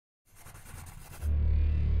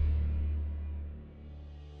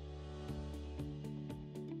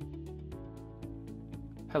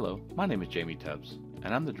Hello, my name is Jamey Tubbs,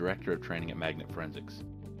 and I'm the Director of Training at Magnet Forensics.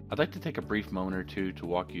 I'd like to take a brief moment or two to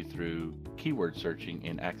walk you through keyword searching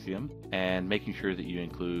in Axiom and making sure that you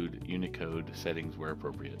include Unicode settings where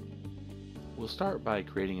appropriate. We'll start by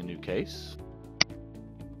creating a new case.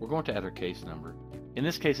 We're going to add our case number. In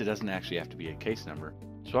this case, it doesn't actually have to be a case number,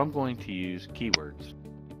 so I'm going to use keywords.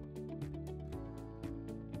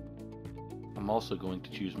 I'm also going to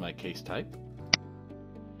choose my case type.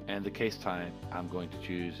 And the case type I'm going to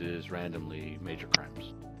choose is randomly major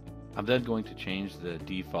crimes. I'm then going to change the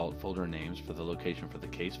default folder names for the location for the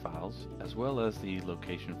case files, as well as the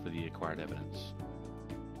location for the acquired evidence.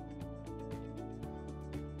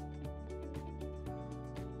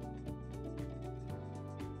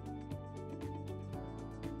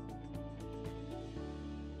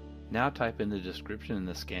 Now type in the description and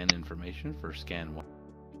the scan information for scan 1.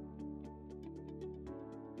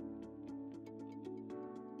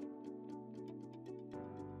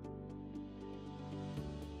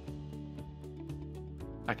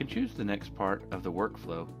 I can choose the next part of the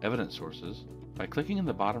workflow, Evidence Sources, by clicking in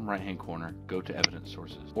the bottom right-hand corner, Go to Evidence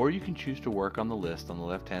Sources. Or you can choose to work on the list on the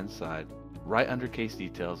left-hand side. Right under Case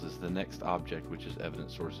Details is the next object, which is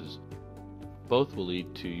Evidence Sources. Both will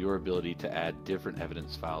lead to your ability to add different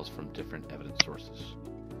evidence files from different evidence sources.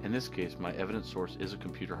 In this case, my evidence source is a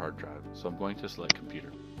computer hard drive, so I'm going to select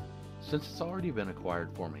Computer. Since it's already been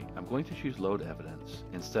acquired for me, I'm going to choose Load Evidence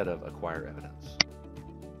instead of Acquire Evidence.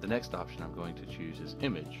 The next option I'm going to choose is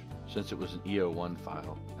Image, since it was an EO1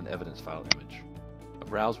 file, an evidence file image. A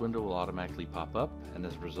browse window will automatically pop up, and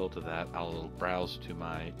as a result of that, I'll browse to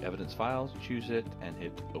my evidence files, choose it, and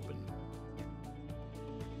hit Open.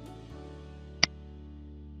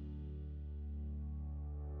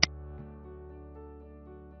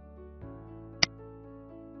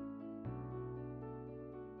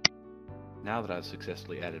 Now that I've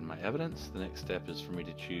successfully added my evidence, the next step is for me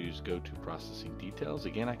to choose Go to Processing Details.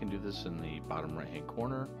 Again, I can do this in the bottom right-hand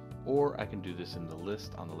corner, or I can do this in the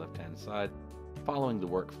list on the left-hand side. Following the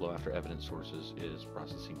workflow after Evidence Sources is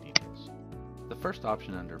Processing Details. The first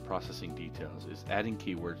option under Processing Details is adding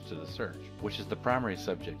keywords to the search, which is the primary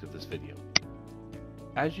subject of this video.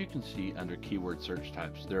 As you can see under Keyword Search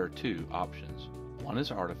Types, there are two options. One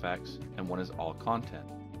is Artifacts, and one is All Content.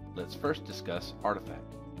 Let's first discuss Artifact.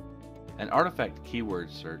 An artifact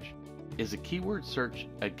keyword search is a keyword search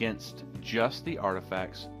against just the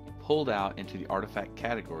artifacts pulled out into the artifact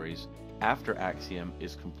categories after Axiom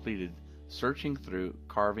is completed searching through,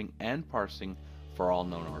 carving, and parsing for all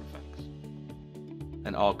known artifacts.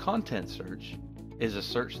 An all content search is a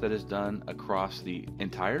search that is done across the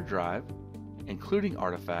entire drive, including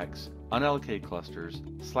artifacts, unallocated clusters,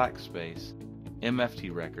 slack space,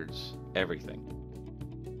 MFT records, everything.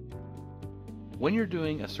 When you're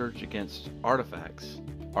doing a search against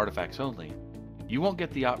artifacts only, you won't get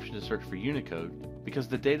the option to search for Unicode because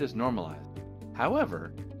the data is normalized.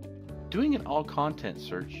 However, doing an all content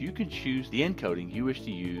search, you can choose the encoding you wish to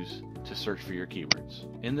use to search for your keywords.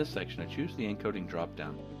 In this section, I choose the encoding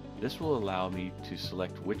dropdown. This will allow me to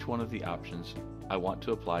select which one of the options I want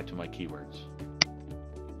to apply to my keywords.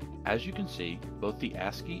 As you can see, both the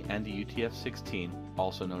ASCII and the UTF-16,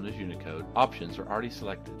 also known as Unicode, options are already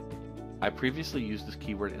selected. I previously used this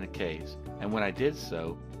keyword in a case, and when I did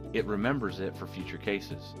so, it remembers it for future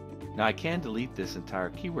cases. Now I can delete this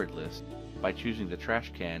entire keyword list by choosing the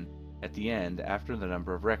trash can at the end after the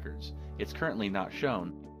number of records. It's currently not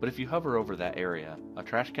shown, but if you hover over that area, a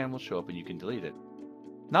trash can will show up and you can delete it.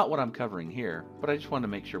 Not what I'm covering here, but I just wanted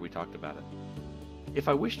to make sure we talked about it. If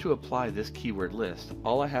I wish to apply this keyword list,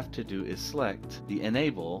 all I have to do is select the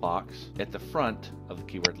Enable box at the front of the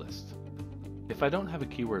keyword list. If I don't have a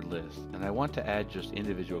keyword list and I want to add just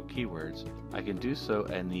individual keywords, I can do so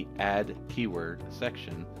in the Add Keyword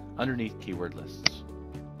section underneath Keyword Lists.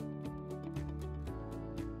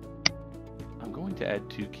 I'm going to add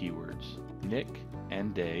two keywords, Nick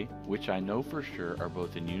and Day, which I know for sure are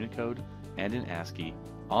both in Unicode and in ASCII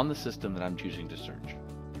on the system that I'm choosing to search.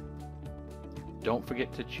 Don't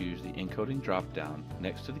forget to choose the encoding dropdown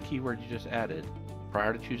next to the keyword you just added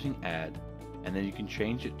prior to choosing Add, and then you can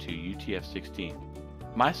change it to UTF-16.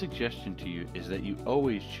 My suggestion to you is that you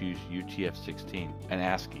always choose UTF-16 and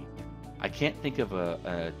ASCII. I can't think of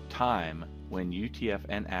a time when UTF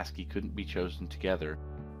and ASCII couldn't be chosen together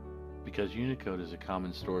because Unicode is a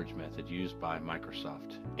common storage method used by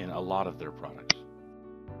Microsoft in a lot of their products.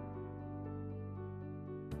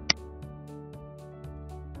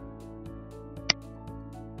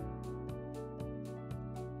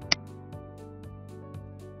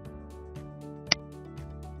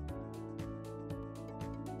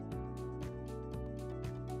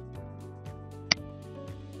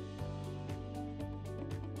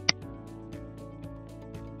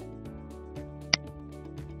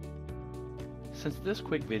 Since this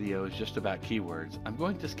quick video is just about keywords, I'm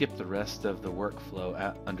going to skip the rest of the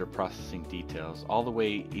workflow under processing details, all the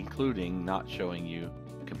way including not showing you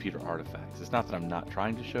computer artifacts. It's not that I'm not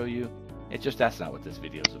trying to show you, it's just that's not what this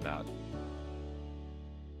video is about.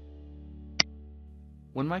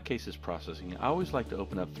 When my case is processing, I always like to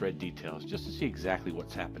open up thread details just to see exactly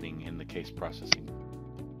what's happening in the case processing.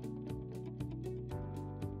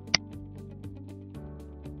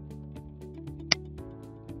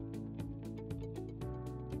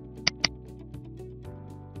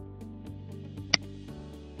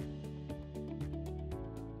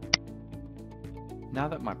 Now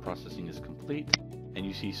that my processing is complete, and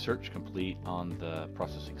you see search complete on the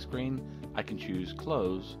processing screen, I can choose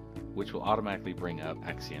close, which will automatically bring up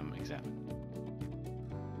Axiom Examine.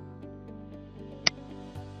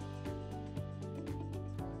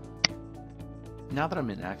 Now that I'm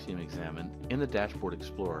in Axiom Examine, in the Dashboard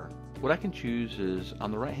Explorer, what I can choose is, on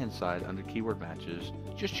the right hand side under Keyword Matches,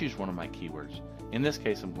 just choose one of my keywords. In this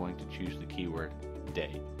case, I'm going to choose the keyword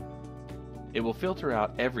day. It will filter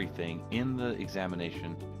out everything in the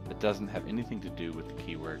examination that doesn't have anything to do with the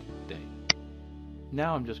keyword day.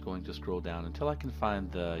 Now I'm just going to scroll down until I can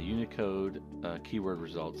find the Unicode keyword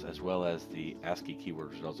results as well as the ASCII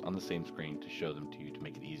keyword results on the same screen to show them to you to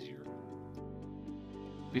make it easier.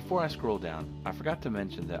 Before I scroll down, I forgot to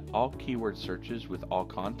mention that all keyword searches with all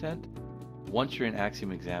content, once you're in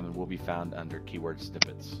Axiom Examine, will be found under keyword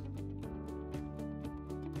snippets.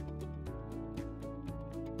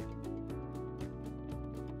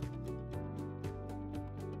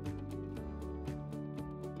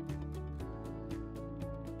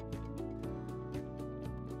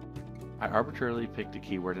 I arbitrarily picked a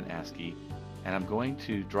keyword in ASCII, and I'm going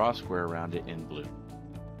to draw a square around it in blue.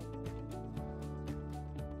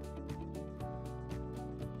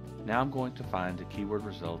 Now I'm going to find a keyword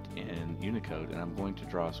result in Unicode, and I'm going to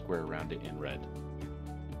draw a square around it in red.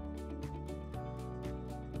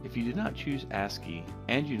 If you did not choose ASCII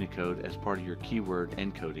and Unicode as part of your keyword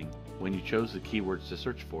encoding when you chose the keywords to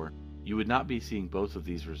search for, you would not be seeing both of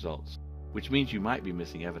these results, which means you might be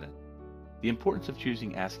missing evidence. The importance of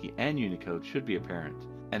choosing ASCII and Unicode should be apparent,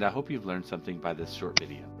 and I hope you've learned something by this short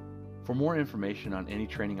video. For more information on any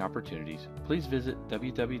training opportunities, please visit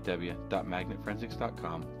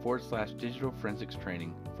www.magnetforensics.com/digital forensics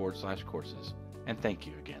training/courses, and thank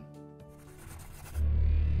you again.